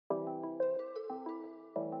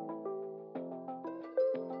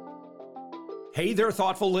Hey there,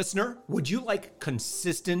 thoughtful listener. Would you like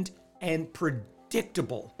consistent and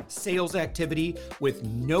predictable sales activity with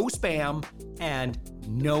no spam and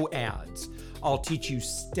no ads? I'll teach you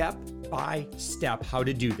step by step how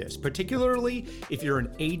to do this, particularly if you're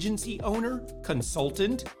an agency owner,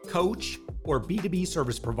 consultant, coach, or B2B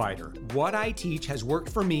service provider. What I teach has worked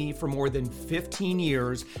for me for more than 15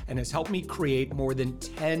 years and has helped me create more than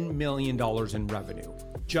 $10 million in revenue.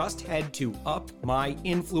 Just head to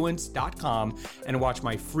upmyinfluence.com and watch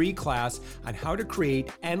my free class on how to create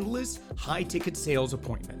endless high-ticket sales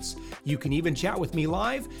appointments. You can even chat with me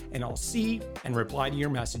live, and I'll see and reply to your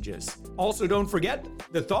messages. Also, don't forget,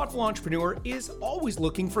 the Thoughtful Entrepreneur is always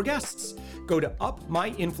looking for guests. Go to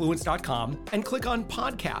upmyinfluence.com and click on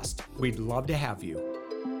podcast. We'd love to have you.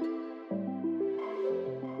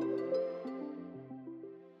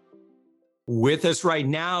 With us right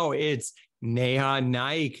now, it's Neha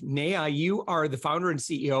Naik. Neha, you are the founder and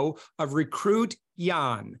CEO of Recruit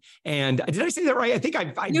Gyan. And did I say that right? I think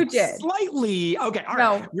I you did. Slightly. Okay. All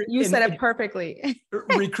no, right. You said it perfectly.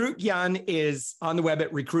 Recruit Gyan is on the web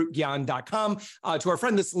at recruitgyan.com. To our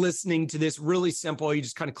friend that's listening to this, really simple. You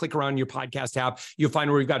just kind of click around your podcast app. You'll find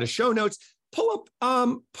where we've got a show notes. Pull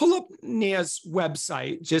up Neha's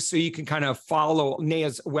website just so you can kind of follow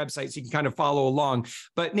Neha's website so you can kind of follow along.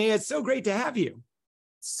 But Neha, it's so great to have you.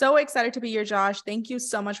 So excited to be here, Josh. Thank you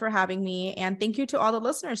so much for having me. And thank you to all the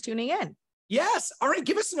listeners tuning in. Yes. All right.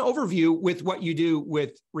 Give us an overview with what you do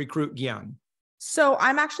with Recruit Gyan. So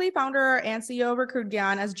I'm actually founder and CEO of Recruit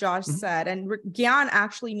Gyan, as Josh said, and Gyan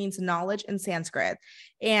actually means knowledge in Sanskrit.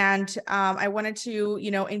 And I wanted to,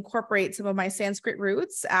 incorporate some of my Sanskrit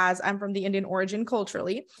roots as I'm from the Indian origin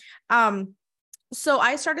culturally. So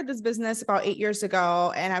I started this business about 8 years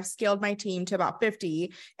ago, and I've scaled my team to about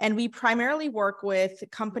 50. And we primarily work with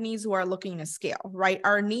companies who are looking to scale, right?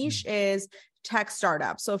 Our niche is tech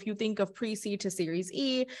startups. So if you think of pre-seed to Series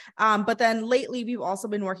E, but then lately we've also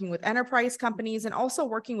been working with enterprise companies and also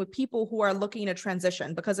working with people who are looking to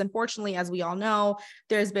transition, because unfortunately, as we all know,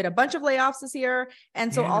 there's been a bunch of layoffs this year.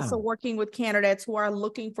 And so also working with candidates who are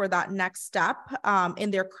looking for that next step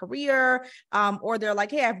in their career, or they're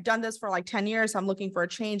like, hey, I've done this for like 10 years. I'm looking for a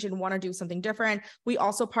change and want to do something different. We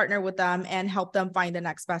also partner with them and help them find the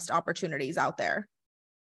next best opportunities out there.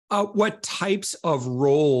 What types of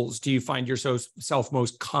roles do you find yourself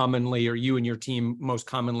most commonly, or you and your team most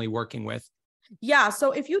commonly working with? Yeah.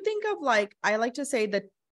 So if you think of I like to say that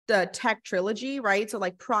the tech trilogy, right? So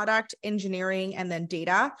like product, engineering, and then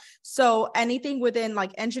data. So anything within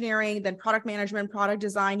like engineering, then product management, product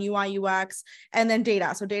design, UI, UX, and then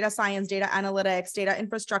data. So data science, data analytics, data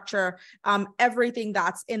infrastructure, everything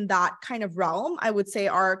that's in that kind of realm, I would say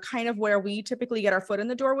are kind of where we typically get our foot in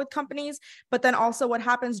the door with companies. But then also what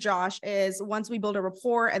happens, Josh, is once we build a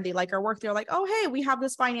rapport and they like our work, they're like, oh, hey, we have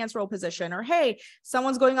this finance role position, or hey,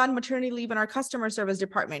 someone's going on maternity leave in our customer service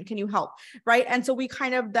department. Can you help? Right. And so we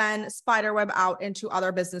kind of then spiderweb out into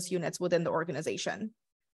other business units within the organization.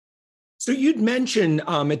 So you'd mentioned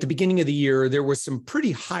at the beginning of the year, there was some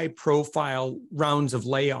pretty high profile rounds of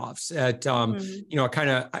layoffs that, kind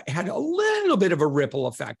of had a little bit of a ripple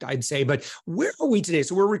effect, I'd say. But where are we today?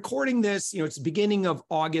 So we're recording this, it's the beginning of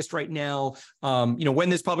August right now. When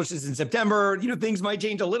this publishes in September, things might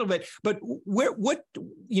change a little bit. But what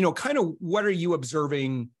are you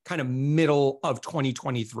observing kind of middle of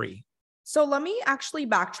 2023? So let me actually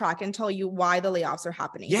backtrack and tell you why the layoffs are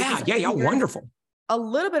happening. Yeah, wonderful. A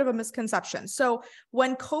little bit of a misconception. So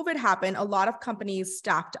when COVID happened, a lot of companies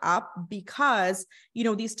staffed up because,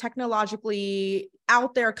 these technologically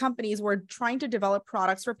out there companies were trying to develop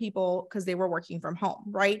products for people because they were working from home,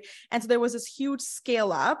 right? And so there was this huge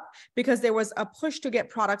scale up because there was a push to get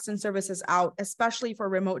products and services out, especially for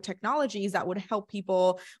remote technologies that would help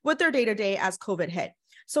people with their day-to-day as COVID hit.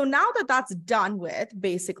 So now that that's done with,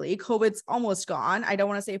 basically, COVID's almost gone. I don't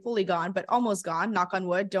want to say fully gone, but almost gone. Knock on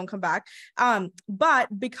wood, don't come back. But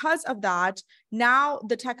because of that, now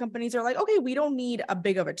the tech companies are like, okay, we don't need a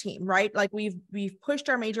big of a team, right? Like we've pushed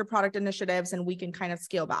our major product initiatives and we can kind of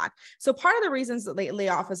scale back. So part of the reasons that the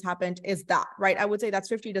layoff has happened is that, right? I would say that's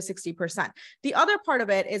 50 to 60%. The other part of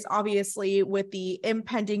it is obviously with the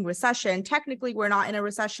impending recession. Technically, we're not in a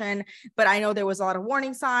recession, but I know there was a lot of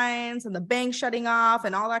warning signs and the bank shutting off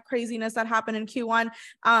and all that craziness that happened in Q1.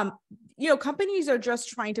 Companies are just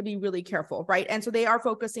trying to be really careful, right? And so they are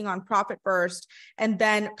focusing on profit first. And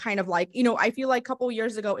then kind of I feel like a couple of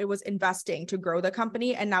years ago, it was investing to grow the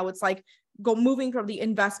company. And now it's like, moving from the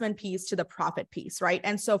investment piece to the profit piece, right?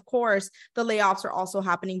 And so of course, the layoffs are also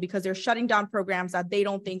happening because they're shutting down programs that they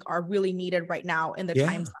don't think are really needed right now in the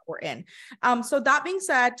times that we're in. So that being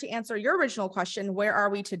said, to answer your original question, where are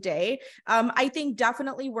we today? I think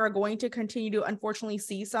definitely we're going to continue to unfortunately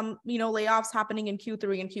see some, layoffs happening in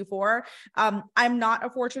Q3 and Q4. I'm not a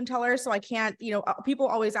fortune teller, so I can't, people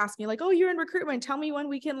always ask me like, oh, you're in recruitment. Tell me when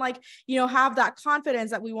we can have that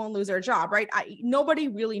confidence that we won't lose our job, right? Nobody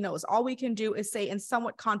really knows. All we can do is say in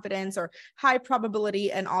somewhat confidence or high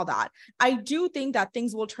probability and all that. I do think that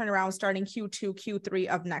things will turn around starting Q2, Q3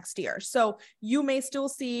 of next year. So you may still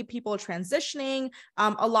see people transitioning.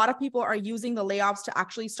 A lot of people are using the layoffs to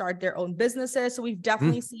actually start their own businesses. So we've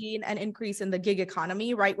definitely seen an increase in the gig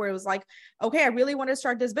economy, right? Where it was like, okay, I really want to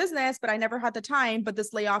start this business, but I never had the time, but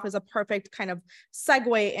this layoff is a perfect kind of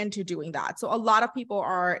segue into doing that. So a lot of people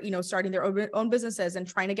are, starting their own businesses and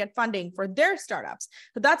trying to get funding for their startups.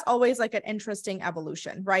 But that's always like an interesting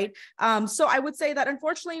evolution, right? So I would say that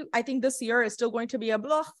unfortunately, I think this year is still going to be a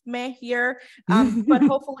meh year. But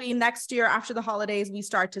hopefully next year after the holidays, we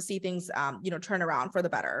start to see things, turn around for the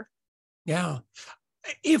better. Yeah.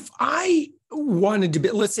 If I wanted to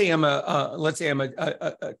be, let's say I'm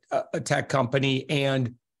a tech company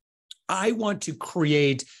and I want to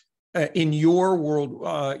create in your world,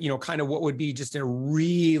 kind of what would be just a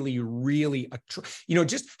really, really,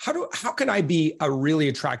 just how can I be a really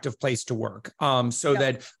attractive place to work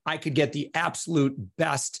that I could get the absolute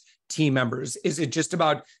best team members? Is it just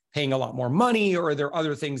about paying a lot more money, or are there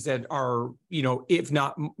other things that are, if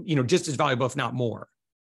not, just as valuable, if not more?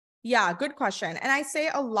 Yeah, good question. And I say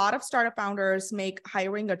a lot of startup founders make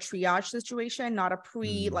hiring a triage situation, not a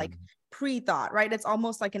pre-thought, right? It's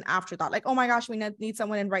almost like an afterthought, like, oh my gosh, we need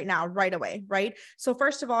someone in right now, right away, right? So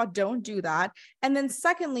first of all, don't do that. And then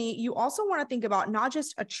secondly, you also want to think about not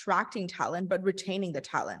just attracting talent, but retaining the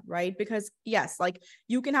talent, right? Because yes, like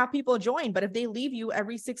you can have people join, but if they leave you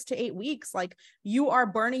every 6 to 8 weeks, like you are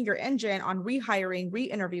burning your engine on rehiring,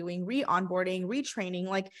 re-interviewing, re-onboarding,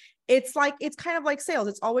 retraining. It's kind of like sales.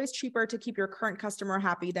 It's always cheaper to keep your current customer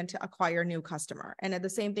happy than to acquire a new customer. And the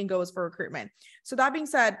same thing goes for recruitment. So that being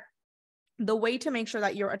said, the way to make sure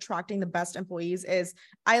that you're attracting the best employees is,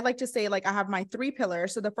 I like to say, I have my 3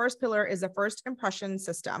 pillars. So the first pillar is the first impression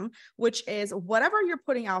system, which is whatever you're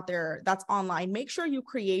putting out there that's online, make sure you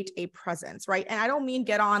create a presence, right? And I don't mean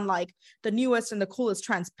get on the newest and the coolest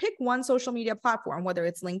trends. Pick one social media platform, whether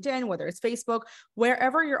it's LinkedIn, whether it's Facebook,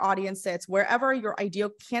 wherever your audience sits, wherever your ideal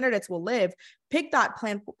candidates will live. Pick that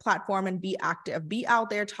platform and be active, be out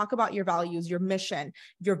there, talk about your values, your mission,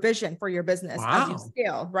 your vision for your business as you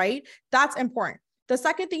scale, right? That's important. The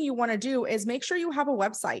second thing you want to do is make sure you have a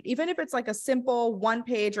website, even if it's like a simple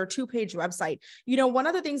 1-page or 2-page website. One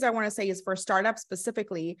of the things I want to say is for startups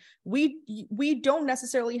specifically, we don't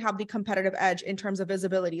necessarily have the competitive edge in terms of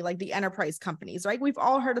visibility, like the enterprise companies, right? We've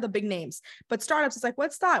all heard of the big names, but startups, it's like,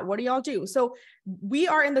 what's that? What do y'all do? So we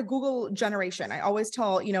are in the Google generation. I always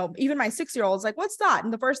tell, even my 6-year-old's like, what's that?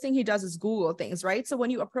 And the first thing he does is Google things, right? So when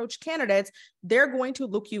you approach candidates, they're going to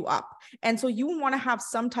look you up. And so you want to have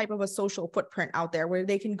some type of a social footprint out there where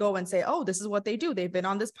they can go and say, oh, this is what they do. They've been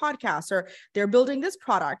on this podcast, or they're building this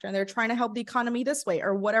product and they're trying to help the economy this way,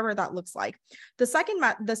 or whatever that looks like. The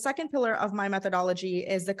second pillar of my methodology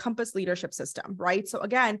is the Compass leadership system, right? So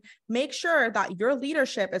again, make sure that your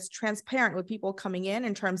leadership is transparent with people coming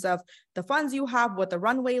in terms of the funds you have, what the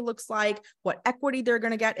runway looks like, what equity they're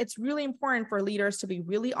going to get. It's really important for leaders to be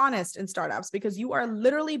really honest in startups, because you are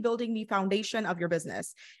literally building the foundation of your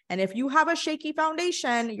business. And if you have a shaky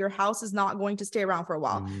foundation, your house is not going to stay around for a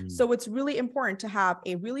while. So it's really important to have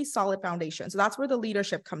a really solid foundation. So that's where the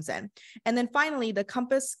leadership comes in. And then finally, the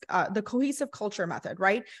Compass, the cohesive culture method,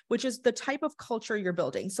 right? Which is the type of culture you're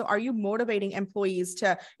building. So are you motivating employees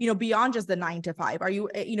to, beyond just the 9 to 5? Are you,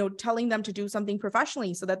 telling them to do something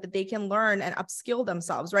professionally so that they can learn and upskill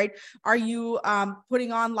themselves, right? Are you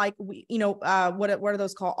putting on what are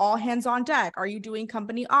those called? All hands on deck? Are you doing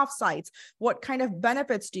company offsites? What kind of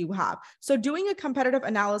benefits do you have? So doing a competitive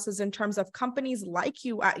analysis in terms of companies like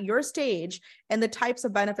you at your stage and the types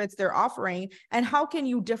of benefits they're offering, and how can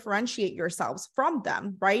you differentiate yourselves from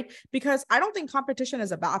them, right? Because I don't think competition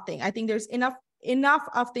is a bad thing. I think there's enough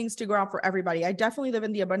of things to go around for everybody. I definitely live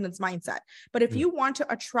in the abundance mindset. But if you want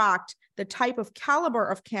to attract the type of caliber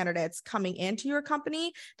of candidates coming into your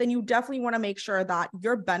company, then you definitely want to make sure that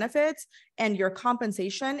your benefits and your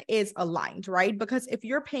compensation is aligned, right? Because if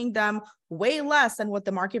you're paying them way less than what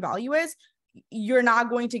the market value is, you're not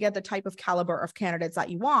going to get the type of caliber of candidates that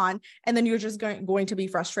you want. And then you're just going to be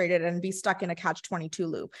frustrated and be stuck in a catch-22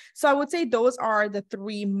 loop. So I would say those are the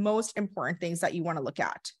 3 most important things that you want to look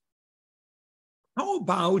at. How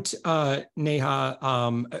about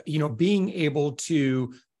Neha, being able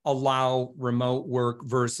to allow remote work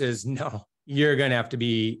versus no, you're going to have to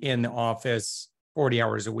be in the office 40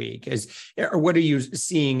 hours a week? Or what are you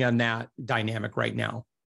seeing on that dynamic right now?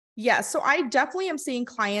 Yeah, so I definitely am seeing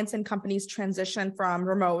clients and companies transition from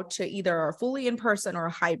remote to either fully in person or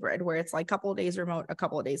a hybrid, where it's like a couple of days remote, a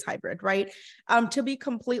couple of days hybrid, right? To be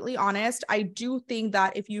completely honest, I do think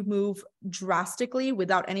that if you move drastically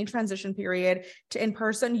without any transition period to in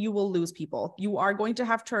person, you will lose people. You are going to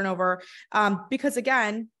have turnover because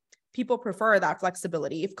again, people prefer that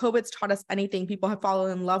flexibility. If COVID's taught us anything, people have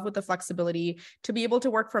fallen in love with the flexibility to be able to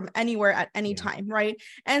work from anywhere at any time, right?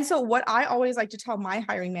 And so what I always like to tell my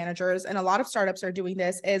hiring managers, and a lot of startups are doing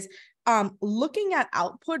this, is looking at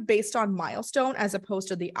output based on milestone as opposed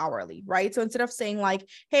to the hourly, right? So instead of saying like,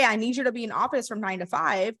 hey, I need you to be in office from 9 to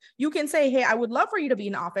 5, you can say, hey, I would love for you to be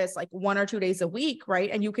in office like 1 or 2 days a week, right?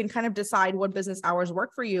 And you can kind of decide what business hours work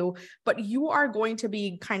for you, but you are going to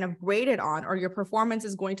be kind of graded on, or your performance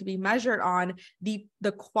is going to be measured on the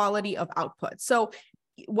quality of output. So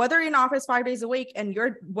whether you're in office 5 days a week and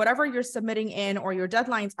whatever you're submitting in, or your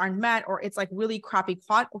deadlines aren't met, or it's like really crappy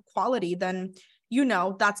quality, then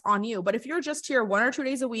that's on you. But if you're just here 1 or 2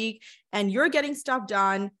 days a week and you're getting stuff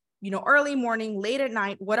done, early morning, late at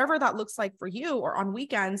night, whatever that looks like for you, or on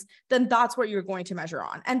weekends, then that's what you're going to measure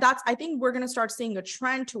on. And I think we're going to start seeing a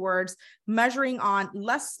trend towards measuring on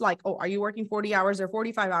less like, oh, are you working 40 hours or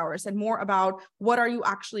 45 hours, and more about what are you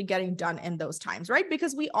actually getting done in those times, right?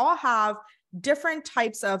 Because we all have different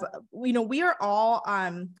types of, we are all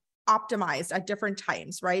optimized at different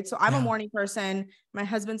times, right? So I'm a morning person, my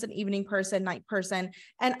husband's an evening person, night person.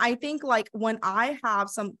 And I think like when I have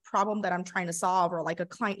some problem that I'm trying to solve, or like a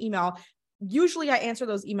client email, usually I answer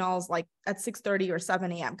those emails like at 6:30 or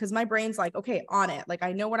 7 a.m. because my brain's like, okay, on it. Like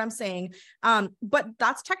I know what I'm saying. But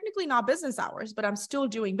that's technically not business hours, but I'm still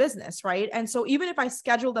doing business, right? And so even if I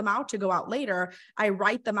schedule them out to go out later, I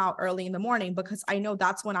write them out early in the morning because I know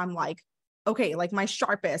that's when I'm like, okay, like my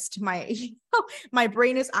sharpest, my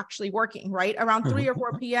brain is actually working, right? Around 3 or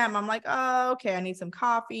 4 p.m. I'm like, oh, okay, I need some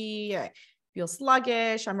coffee. I feel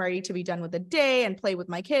sluggish. I'm ready to be done with the day and play with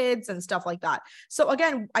my kids and stuff like that. So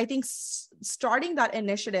again, I think starting that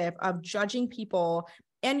initiative of judging people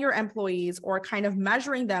and your employees, or kind of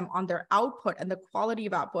measuring them on their output and the quality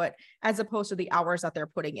of output, as opposed to the hours that they're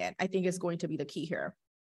putting in, I think is going to be the key here.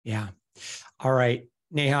 Yeah. All right,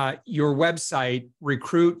 Neha, your website,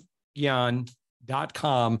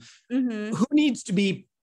 recruitgyan.com. Who needs to be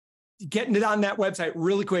getting it on that website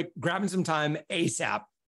really quick, grabbing some time ASAP?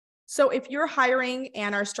 So if you're hiring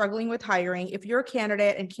and are struggling with hiring, if you're a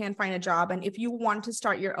candidate and can't find a job, and if you want to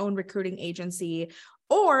start your own recruiting agency,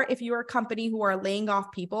 or if you're a company who are laying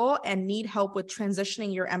off people and need help with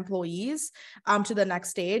transitioning your employees to the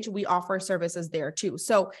next stage, we offer services there too.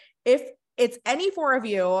 So if it's any 4 of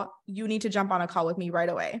you, you need to jump on a call with me right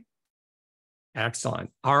away.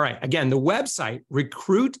 Excellent. All right. Again, the website,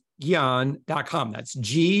 recruitgyan.com. That's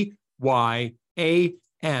Gyan.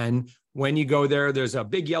 When you go there, there's a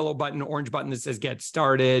big yellow button, orange button that says get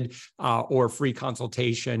started or free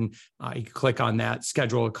consultation. You can click on that,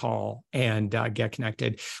 schedule a call, and get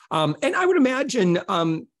connected. And I would imagine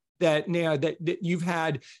that, Neha, that you've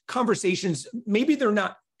had conversations, maybe they're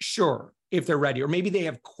not sure if they're ready, or maybe they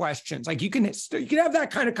have questions. Like you can have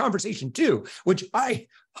that kind of conversation too, which I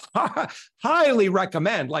highly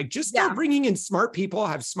recommend. Like just start bringing in smart people,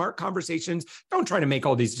 have smart conversations. Don't try to make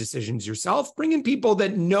all these decisions yourself. Bring in people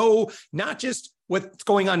that know not just what's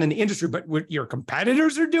going on in the industry, but what your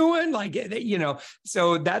competitors are doing. Like,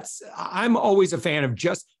 so I'm always a fan of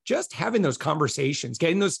just having those conversations,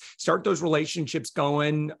 start those relationships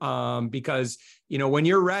going. Because, when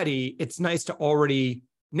you're ready, it's nice to already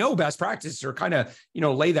know best practices, or kind of,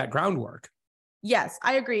 lay that groundwork. Yes,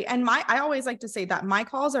 I agree. And I always like to say that my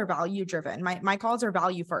calls are value driven. My calls are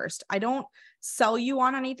value first. I don't sell you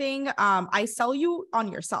on anything. I sell you on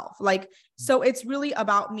yourself. So it's really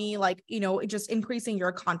about me, just increasing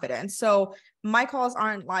your confidence. So my calls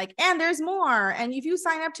aren't like, and there's more. And if you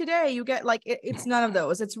sign up today, you get it's none of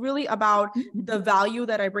those. It's really about the value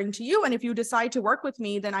that I bring to you. And if you decide to work with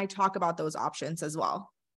me, then I talk about those options as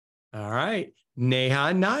well. All right.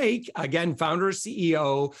 Neha Naik, again, founder and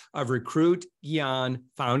CEO of Recruit Gyan,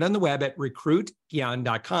 found on the web at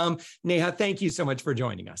recruitgyan.com. Neha, thank you so much for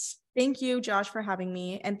joining us. Thank you, Josh, for having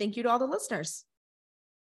me. And thank you to all the listeners.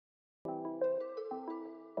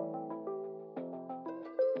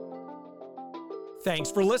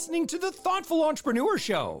 Thanks for listening to the Thoughtful Entrepreneur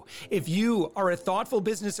Show. If you are a thoughtful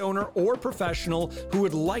business owner or professional who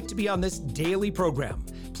would like to be on this daily program,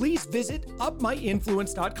 please visit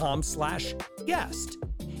upmyinfluence.com/guest.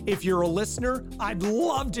 If you're a listener, I'd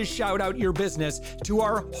love to shout out your business to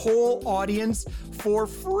our whole audience for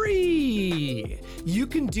free. You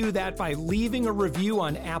can do that by leaving a review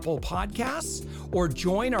on Apple Podcasts or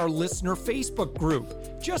join our listener Facebook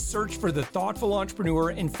group. Just search for The Thoughtful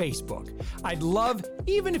Entrepreneur in Facebook. I'd love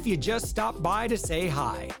even if you just stop by to say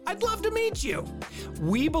hi. I'd love to meet you.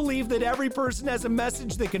 We believe that every person has a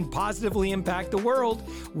message that can positively impact the world.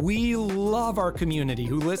 We love our community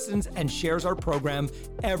who listens and shares our program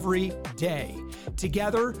every day.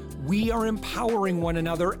 Together, we are empowering one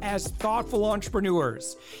another as thoughtful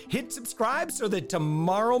entrepreneurs. Hit subscribe so that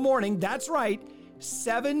tomorrow morning, that's right,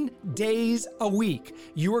 7 days a week,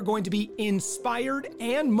 you are going to be inspired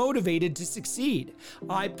and motivated to succeed.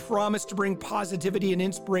 I promise to bring positivity and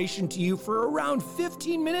inspiration to you for around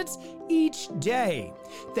 15 minutes each day.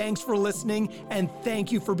 Thanks for listening, and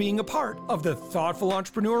thank you for being a part of the Thoughtful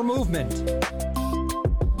Entrepreneur movement.